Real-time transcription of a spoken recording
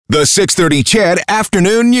The 6:30 Chad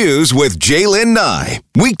Afternoon News with Jaylen Nye.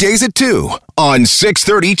 Weekdays at 2 on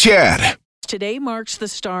 6:30 Chad. Today marks the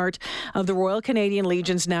start of the Royal Canadian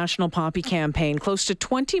Legion's National Poppy Campaign. Close to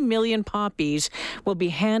 20 million poppies will be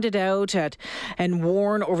handed out and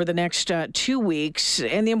worn over the next 2 weeks.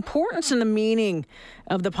 And the importance and the meaning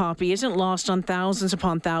of the poppy isn't lost on thousands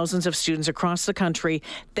upon thousands of students across the country,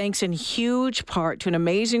 thanks in huge part to an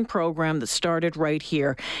amazing program that started right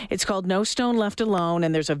here. It's called No Stone Left Alone,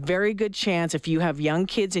 and there's a very good chance if you have young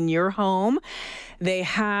kids in your home, they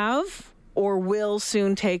have or will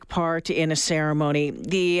soon take part in a ceremony.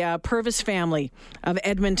 The Purvis family of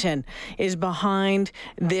Edmonton is behind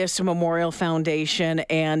this Memorial Foundation,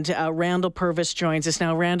 and Randal Purvis joins us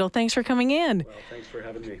now. Randal, thanks for coming in. Well, thanks for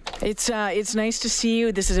having me. It's nice to see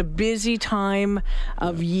you. This is a busy time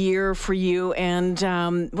of year for you, and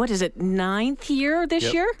what is it, 9th year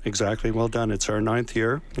this year? Exactly. Well done. It's our 9th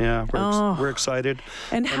year. Yeah, we're excited.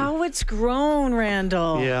 And how it's grown,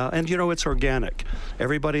 Randal. Yeah, and it's organic.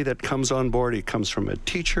 Everybody that comes on board, he comes from a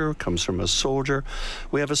teacher, comes from a soldier.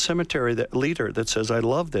 We have a cemetery leader that says, I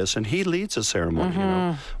love this, and he leads a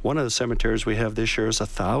ceremony. One of the cemeteries we have this year is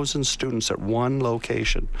 1,000 students at one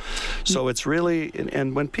location. So it's really,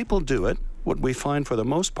 and when people do it, what we find for the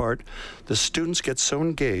most part, the students get so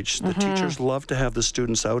engaged. The teachers love to have the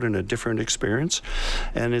students out in a different experience,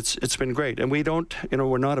 and it's been great. And we don't,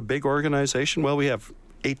 we're not a big organization. Well, we have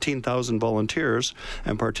 18,000 volunteers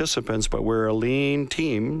and participants, but we're a lean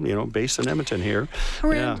team, based in Edmonton here.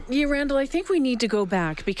 Randal, I think we need to go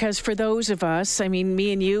back, because for those of us,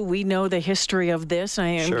 me and you, we know the history of this. I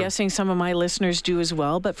am guessing some of my listeners do as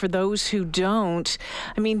well, but for those who don't,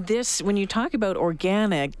 this, when you talk about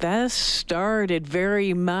organic, that started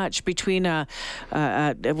very much between a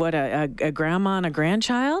grandma and a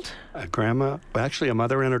grandchild? Actually a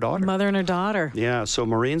mother and her daughter. Mother and her daughter. Yeah, so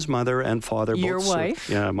Maureen's mother and father both. Your wife?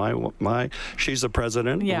 Yeah, she's the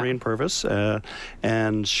president, Maureen Purvis,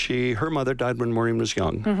 and her mother died when Maureen was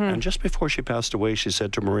young. And just before she passed away, she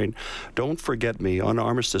said to Maureen, "Don't forget me on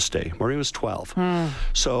Armistice Day." Maureen was 12.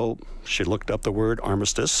 So she looked up the word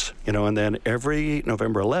armistice, and then every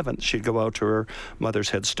November 11th, she'd go out to her mother's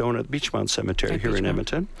headstone at Beachmount Cemetery here in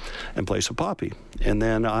Edmonton and place a poppy. And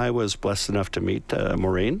then I was blessed enough to meet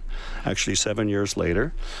Maureen, actually 7 years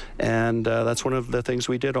later. And that's one of the things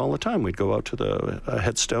we did all the time. We'd go out to the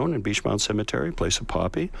headstone in Beachmount Cemetery, place a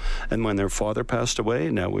poppy. And when their father passed away,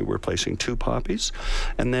 now we were placing 2 poppies.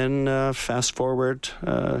 And then fast forward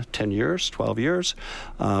 10 years, 12 years,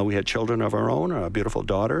 we had children of our own, beautiful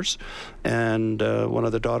daughters. And one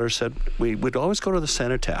of the daughters said, we'd always go to the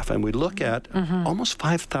cenotaph and we'd look at almost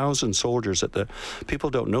 5,000 soldiers people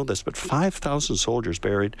don't know this, but 5,000 soldiers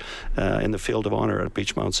buried in the field of honor at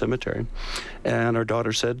Beachmount Cemetery. And our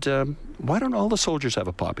daughter said, why don't all the soldiers have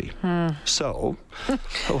a poppy? So,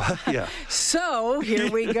 So here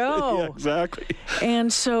we go. Yeah, exactly.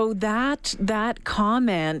 And so that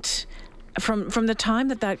comment, from the time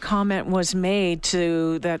that comment was made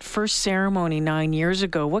to that first ceremony 9 years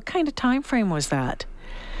ago, what kind of time frame was that?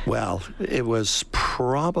 Well, it was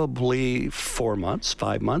probably 4 months,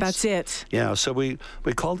 5 months. That's it. Yeah, so we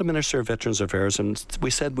called the Minister of Veterans Affairs and we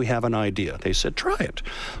said, we have an idea. They said, try it.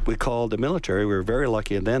 We called the military. We were very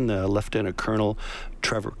lucky. And then Lieutenant Colonel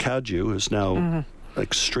Trevor Cadju, who's now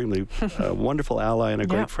extremely wonderful ally and a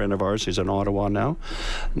great friend of ours. He's in Ottawa now.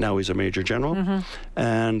 Now he's a major general.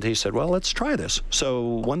 And he said, well, let's try this. So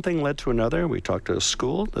one thing led to another. We talked to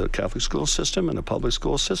school, the Catholic school system and the public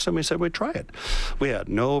school system. We said we'd try it. We had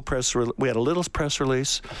we had a little press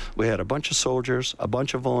release. We had a bunch of soldiers, a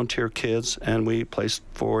bunch of volunteer kids, and we placed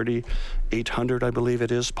 4,800, I believe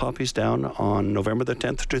it is, poppies down on November the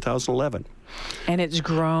 10th, 2011. And it's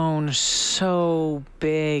grown so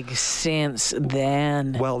big since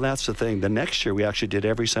then. Well, that's the thing. The next year, we actually did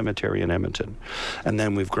every cemetery in Edmonton. And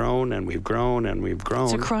then we've grown and we've grown and we've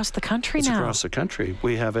grown. It's across the country now. It's across the country.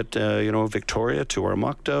 We have it, Victoria to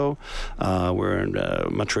Armagh. We're in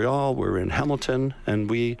Montreal. We're in Hamilton. And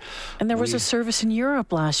there was a service in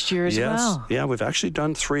Europe last year as well. Yeah, we've actually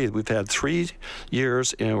done 3. We've had 3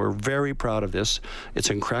 years, and we're very proud of this. It's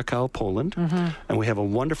in Krakow, Poland. And we have a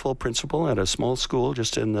wonderful principal at a small school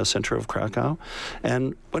just in the center of Krakow.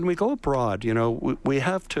 And when we go abroad, we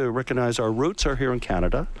have to recognize our roots are here in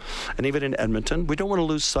Canada, and even in Edmonton. We don't want to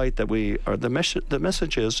lose sight that the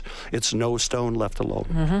message is it's no stone left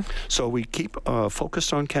alone. So we keep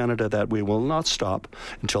focused on Canada, that we will not stop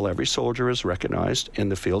until every soldier is recognized in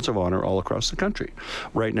the fields of honor all across the country.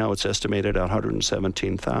 Right now it's estimated at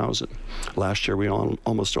 117,000. Last year we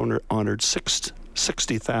almost honored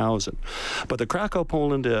 60,000. But the Krakow,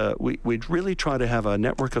 Poland, we really try to have a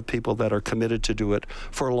network of people that are committed to do it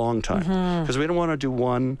for a long time. Because we don't want to do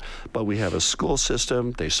one, but we have a school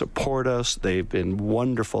system. They support us. They've been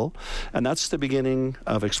wonderful. And that's the beginning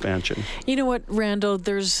of expansion. You know what, Randal,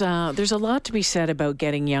 there's a lot to be said about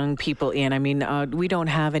getting young people in. I mean, we don't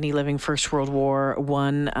have any living First World War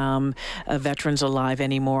I veterans alive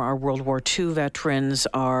anymore. Our World War II veterans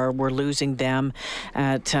we're losing them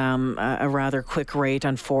at a rather quick rate,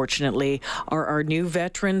 unfortunately. Our new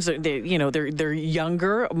veterans, they're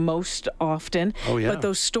younger most often. Oh, yeah. But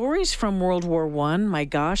those stories from World War I, my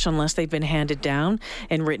gosh, unless they've been handed down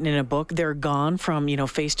and written in a book, they're gone from,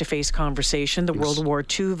 face-to-face conversation. The World War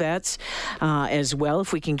II vets as well,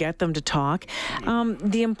 if we can get them to talk.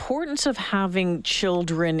 The importance of having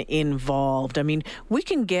children involved. I mean, we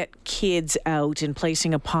can get kids out and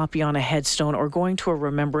placing a poppy on a headstone or going to a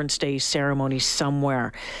Remembrance Day ceremony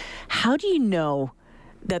somewhere. How do you know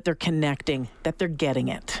that they're connecting, that they're getting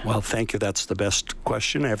it? Well, thank you. That's the best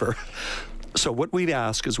question ever. So what we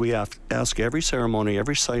ask is we ask every ceremony,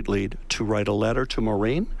 every site lead to write a letter to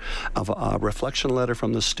Maureen, of a reflection letter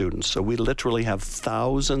from the students. So we literally have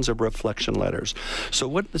thousands of reflection letters. So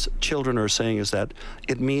what the children are saying is that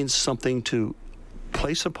it means something to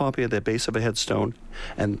place a poppy at the base of a headstone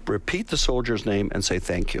and repeat the soldier's name and say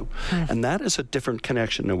thank you. And that is a different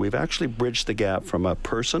connection. And we've actually bridged the gap from a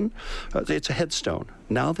person, it's a headstone.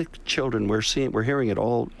 Now the children, we're hearing it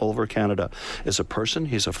all over Canada, is a person,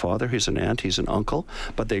 he's a father, he's an aunt, he's an uncle,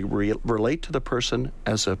 but they relate to the person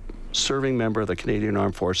as a serving member of the Canadian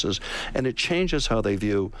Armed Forces, and it changes how they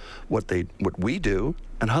view what we do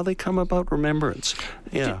and how they come about remembrance.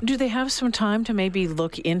 Yeah. Do they have some time to maybe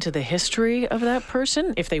look into the history of that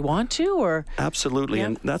person if they want to, or? Absolutely, yeah.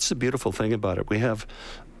 And that's the beautiful thing about it. We have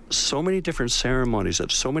so many different ceremonies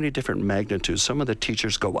of so many different magnitudes. Some of the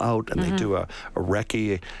teachers go out and they do a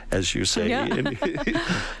recce, as you say,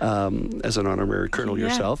 as an honorary colonel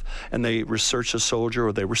yourself, and they research a soldier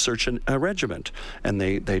or they research a regiment, and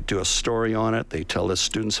they do a story on it. They tell the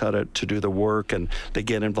students how to do the work, and they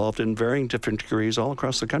get involved in varying different degrees all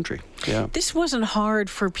across the country. Yeah. This wasn't hard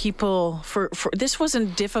for people, this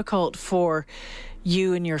wasn't difficult for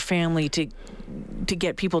you and your family to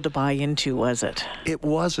get people to buy into, was it? It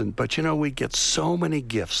wasn't, but we get so many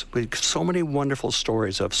gifts. We get so many wonderful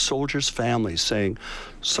stories of soldiers' families saying,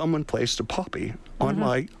 someone placed a poppy on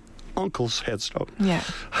my uncle's headstone. Yeah.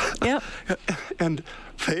 Yep. And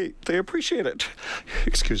they appreciate it.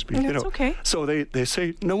 Excuse me. That's okay. So they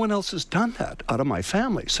say, no one else has done that out of my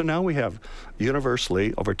family. So now we have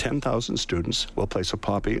universally over 10,000 students will place a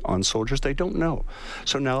poppy on soldiers they don't know.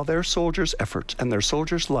 So now their soldiers' efforts and their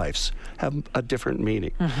soldiers' lives have a different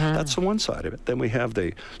meaning. That's the one side of it. Then we have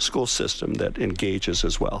the school system that engages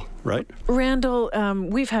as well, right? Randal,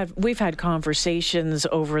 we've had conversations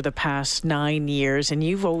over the past 9 years, and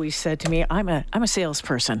you've always said to me, I'm a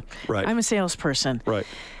salesperson. Right. I'm a salesperson. Right.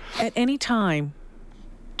 At any time,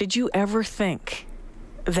 did you ever think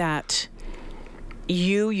that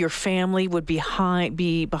your family would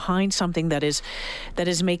be behind something that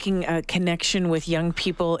is making a connection with young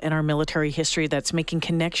people in our military history, that's making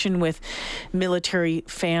connection with military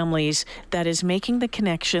families, that is making the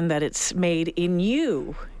connection that it's made in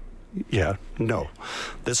you? Yeah, no.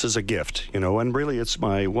 This is a gift, and really it's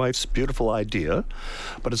my wife's beautiful idea,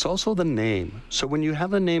 but it's also the name. So when you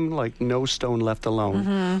have a name like No Stone Left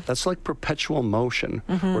Alone, that's like perpetual motion.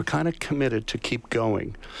 We're kind of committed to keep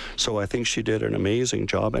going. So I think she did an amazing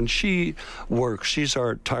job, and she's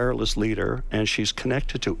our tireless leader, and she's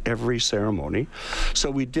connected to every ceremony. So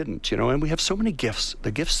we didn't, and we have so many gifts.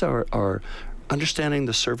 The gifts are understanding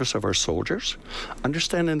the service of our soldiers,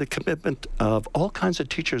 understanding the commitment of all kinds of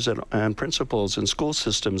teachers and principals and school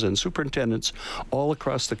systems and superintendents all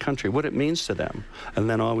across the country, what it means to them, and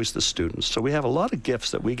then always the students. So we have a lot of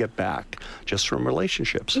gifts that we get back just from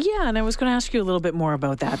relationships. Yeah, and I was going to ask you a little bit more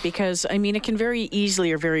about that, because, it can very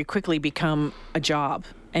easily or very quickly become a job.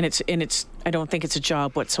 And it's I don't think it's a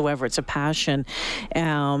job whatsoever. It's a passion.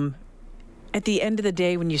 At the end of the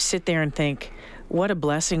day, when you sit there and think, what a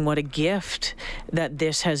blessing, what a gift that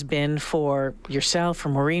this has been for yourself, for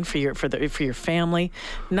Maureen, for your family,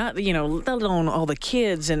 not, let alone all the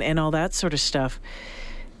kids and all that sort of stuff.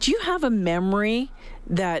 Do you have a memory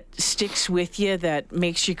that sticks with you that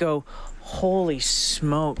makes you go, holy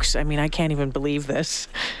smokes, I can't even believe this?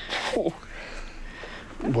 Oh.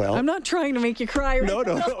 Well, I'm not trying to make you cry right now.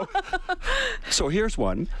 No. So here's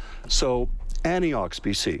one. So Antioch,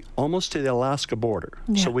 BC, almost to the Alaska border.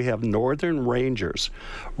 Yeah. So we have Northern Rangers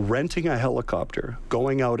renting a helicopter,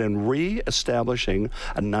 going out and re-establishing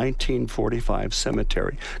a 1945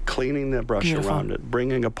 cemetery, cleaning the brush around it,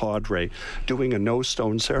 bringing a padre, doing a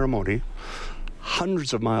no-stone ceremony,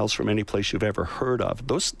 hundreds of miles from any place you've ever heard of.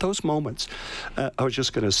 Those moments, I was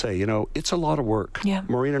just going to say, it's a lot of work. Yeah.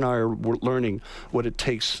 Maureen and I are learning what it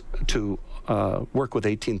takes to work with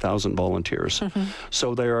 18,000 volunteers. Mm-hmm.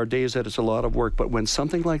 So there are days that it's a lot of work, but when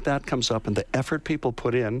something like that comes up and the effort people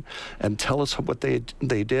put in and tell us what they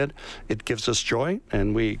did, it gives us joy,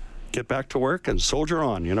 and we get back to work and soldier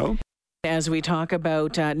on, As we talk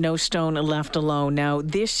about No Stone Left Alone. Now,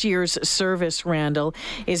 this year's service, Randal,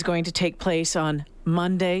 is going to take place on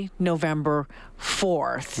Monday, November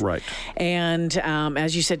 4th. Right. And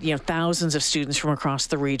as you said, thousands of students from across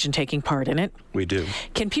the region taking part in it. We do.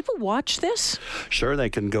 Can people watch this? Sure, they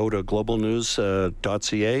can go to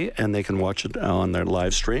globalnews.ca and they can watch it on their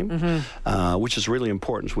live stream, which is really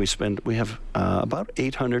important. We have about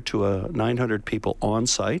 800 to 900 people on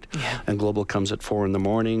site, and Global comes at 4 in the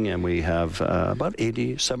morning, and we have about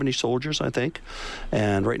 70 soldiers, I think.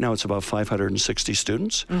 And right now it's about 560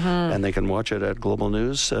 students, and they can watch it at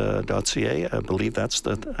globalnews.ca. I believe that's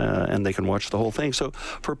and they can watch the whole thing. So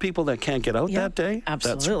for people that can't get out that day,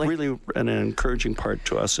 that's really an encouraging part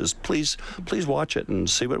to us is please watch it and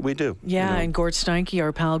see what we do. Yeah, and Gord Steinke,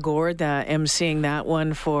 our pal Gord, emceeing that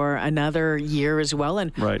one for another year as well,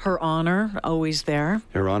 and her honor, always there.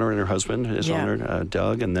 Her honor and her husband is honored,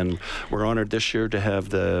 Doug, and then we're honored this year to have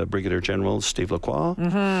the Brigadier General Steve Lacroix,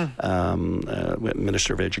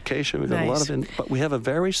 Minister of Education. We've got a lot of, but we have a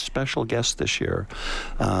very special guest this year.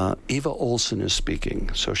 Eva Olsen is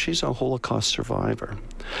speaking, so she's a Holocaust survivor.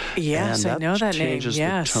 Yes, and I know that name. Changes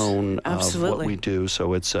the tone of what we do.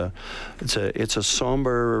 So it's a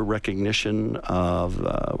somber recognition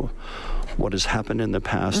of what has happened in the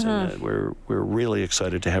past, and we're really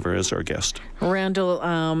excited to have her as our guest. Randal,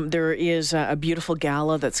 there is a beautiful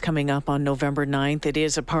gala that's coming up on November 9th. It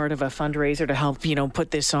is a part of a fundraiser to help,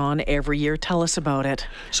 put this on every year. Tell us about it.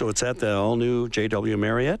 So it's at the all-new JW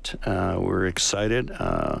Marriott. We're excited.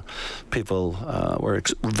 We're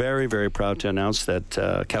very, very proud to announce that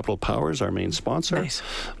Capital Power is our main sponsor. Nice.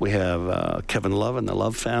 We have Kevin Love and the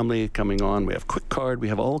Love family coming on. We have Quick Card. We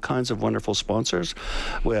have all kinds of wonderful sponsors.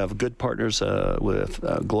 We have good partners with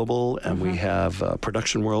Global, and we have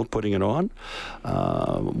Production World putting it on.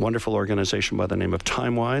 Wonderful organization by the name of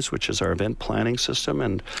TimeWise, which is our event planning system.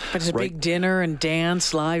 But it's a big dinner and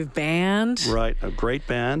dance, live band. Right, a great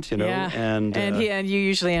band, and you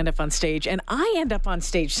usually end up on stage, and I end up on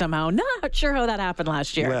stage somehow. Not sure how that happened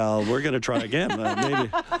last year. Well, we're going to try again.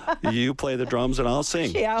 Maybe you play the drums and I'll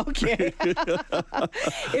sing. Yeah, okay.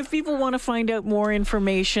 If people want to find out more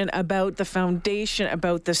information about the foundation,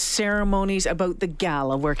 about the ceremonies, about the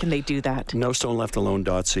gala, where can they do that?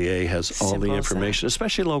 NoStoneLeftAlone.ca has all the information,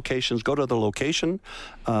 especially locations. Go to the location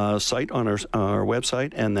site on our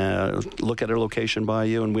website and look at our location by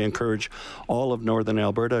you, and we encourage all of Northern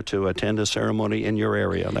Alberta to attend a ceremony in your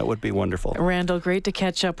area. That would be wonderful. Randal, great to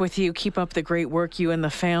catch up with you. Keep up the great work, you and the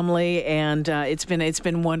family, and it's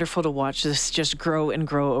been wonderful to watch this just grow and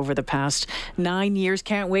grow over the past 9 years.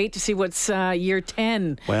 Can't wait to see what's year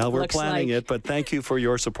 10 Well, we're looks planning like. it, but thank you for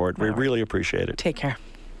your support. We really appreciate it. Take care.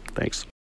 Thanks.